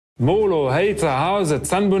Molo, Heita, how's it?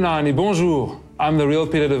 Sanbunani, bonjour. I'm the real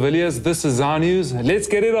Pieter De Villiers. This is ZANEWS. Let's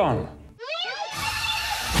get it on.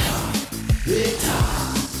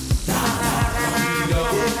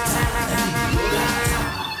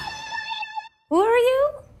 Who are you?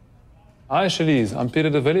 Hi, Shalise. I'm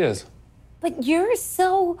Pieter De Villiers. But you're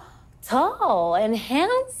so tall and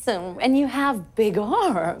handsome, and you have big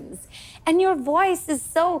arms, and your voice is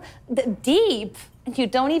so deep, and you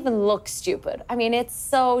don't even look stupid. I mean, it's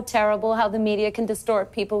so terrible how the media can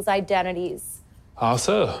distort people's identities. How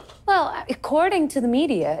so? Well, according to the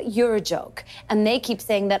media, you're a joke, and they keep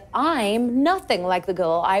saying that I'm nothing like the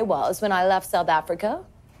girl I was when I left South Africa.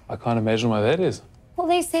 I can't imagine why that is. Well,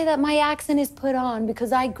 they say that my accent is put on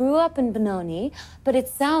because I grew up in Benoni, but it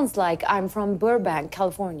sounds like I'm from Burbank,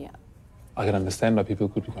 California. I can understand why people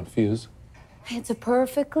could be confused. It's a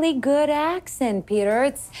perfectly good accent, Peter.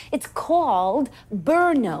 It's called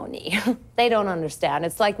Benoni. They don't understand.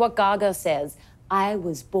 It's like what Gaga says, I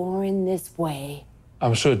was born this way.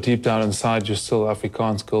 I'm sure deep down inside you're still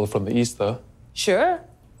Afrikaans girl from the East, though. Sure.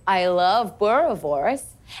 I love boerewors,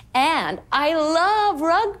 and I love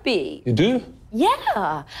rugby. You do?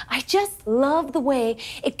 Yeah, I just love the way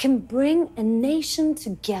it can bring a nation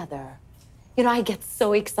together. You know, I get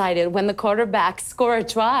so excited when the quarterbacks score a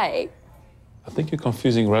try. I think you're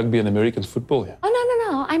confusing rugby and American football here. Oh,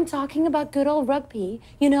 no. I'm talking about good old rugby.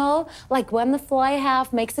 You know, like when the fly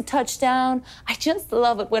half makes a touchdown. I just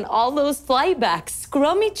love it when all those flybacks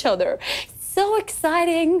scrum each other. It's so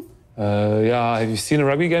exciting. Yeah, have you seen a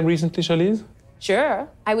rugby game recently, Shalise? Sure.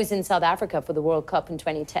 I was in South Africa for the World Cup in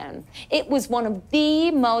 2010. It was one of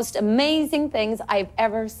the most amazing things I've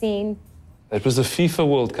ever seen. It was the FIFA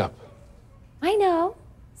World Cup. I know.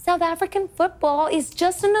 South African football is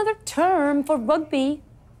just another term for rugby.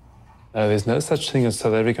 No, there's no such thing as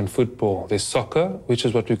South African football. There's soccer, which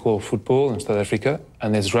is what we call football in South Africa,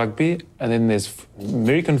 and there's rugby, and then there's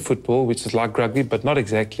American football, which is like rugby, but not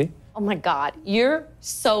exactly. Oh my God, you're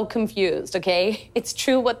so confused, okay? It's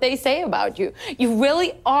true what they say about you. You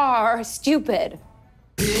really are stupid.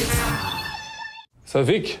 So,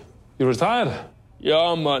 Vic, you retired?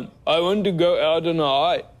 Yeah, man. I want to go out on a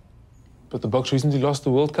high. But the Boks recently lost the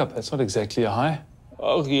World Cup. That's not exactly a high.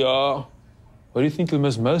 Oh, yeah. What do you think you'll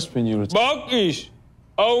miss most when you retire? Bakkies!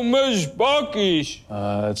 I'll miss Bakkies!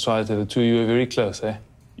 That's right, the two of you are very close, eh?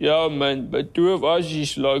 Yeah, man, but two of us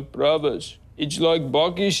is like brothers. It's like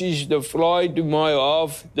Bakkies is the fly to my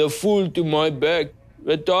half, the fool to my back,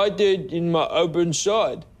 retired in my open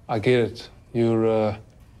side. I get it. You're,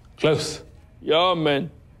 close. Yeah, man.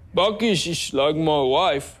 Bakkies is like my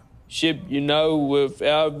wife. Except, you know,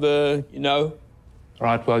 without the, you know.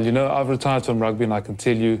 Right, well, you know, I've retired from rugby and I can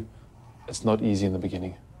tell you it's not easy in the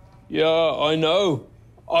beginning. Yeah, I know.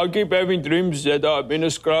 I keep having dreams that I'm in a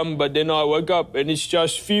scrum, but then I wake up and it's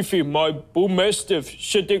just Fifi, my bull mastiff,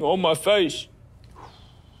 sitting on my face.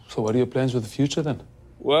 So what are your plans for the future then?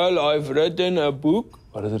 Well, I've written a book.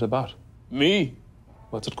 What is it about? Me.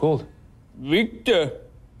 What's it called? Victor.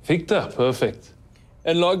 Victor, perfect.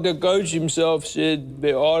 And like the coach himself said,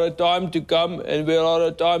 there are a time to come and there are a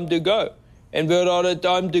time to go. And there are a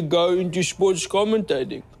time to go into sports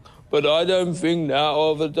commentating. But I don't think now I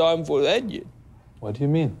have a time for that yet. What do you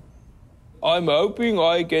mean? I'm hoping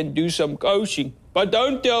I can do some coaching. But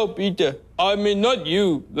don't tell Peter. I mean, not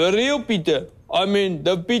you, the real Peter. I mean,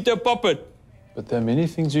 the Peter puppet. But there are many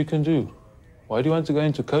things you can do. Why do you want to go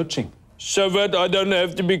into coaching? So that I don't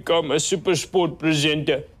have to become a super sport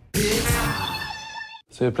presenter.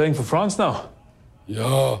 So you're playing for France now?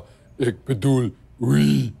 Ja, ik bedoel,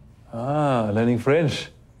 oui. Ah, learning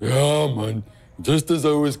French. Ja, man. Just as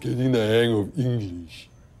I was getting the hang of English.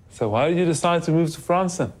 So why did you decide to move to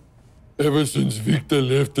France then? Ever since Victor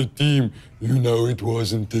left the team, you know it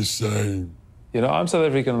wasn't the same. You know, I'm South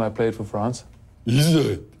African and I played for France. Is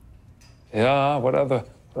it? Yeah, what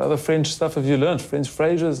other French stuff have you learned? French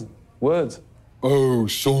phrases, words? Oh,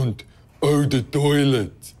 sont. Oh, the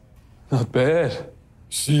toilet. Not bad.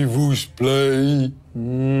 Si vous plaît.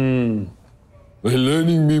 They're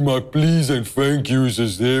learning me my please and thank yous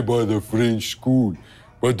is there by the French school.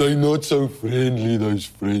 But they're not so friendly, those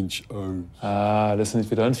French O's. Ah, listen,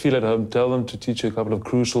 if you don't feel at home, tell them to teach you a couple of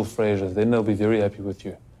crucial phrases. Then they'll be very happy with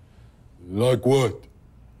you. Like what?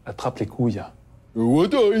 Attrape les couilles.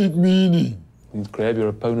 What are it meaning? It means grab your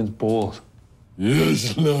opponent's balls.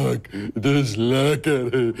 Yes, like, dis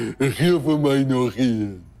lekker. Geef vir my nog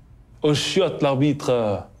een. Oh shit,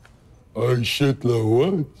 l'arbitre. Oh shit, like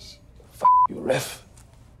what? You ref.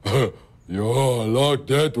 Yeah, I like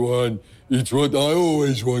that one. It's what I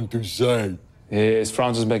always want to say. Yes,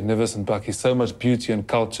 France is magnificent, Bakkies. So much beauty and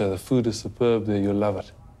culture. The food is superb there. You'll love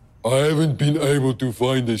it. I haven't been able to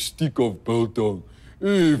find a stick of biltong.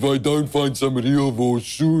 If I don't find some real wors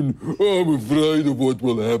soon, I'm afraid of what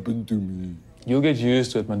will happen to me. You'll get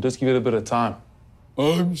used to it, man. Just give it a bit of time.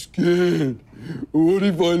 I'm scared. What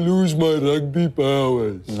if I lose my rugby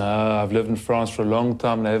powers? No, I've lived in France for a long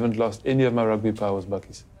time and I haven't lost any of my rugby powers,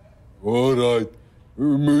 Bakkies. All right.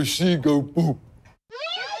 Merci, go poop.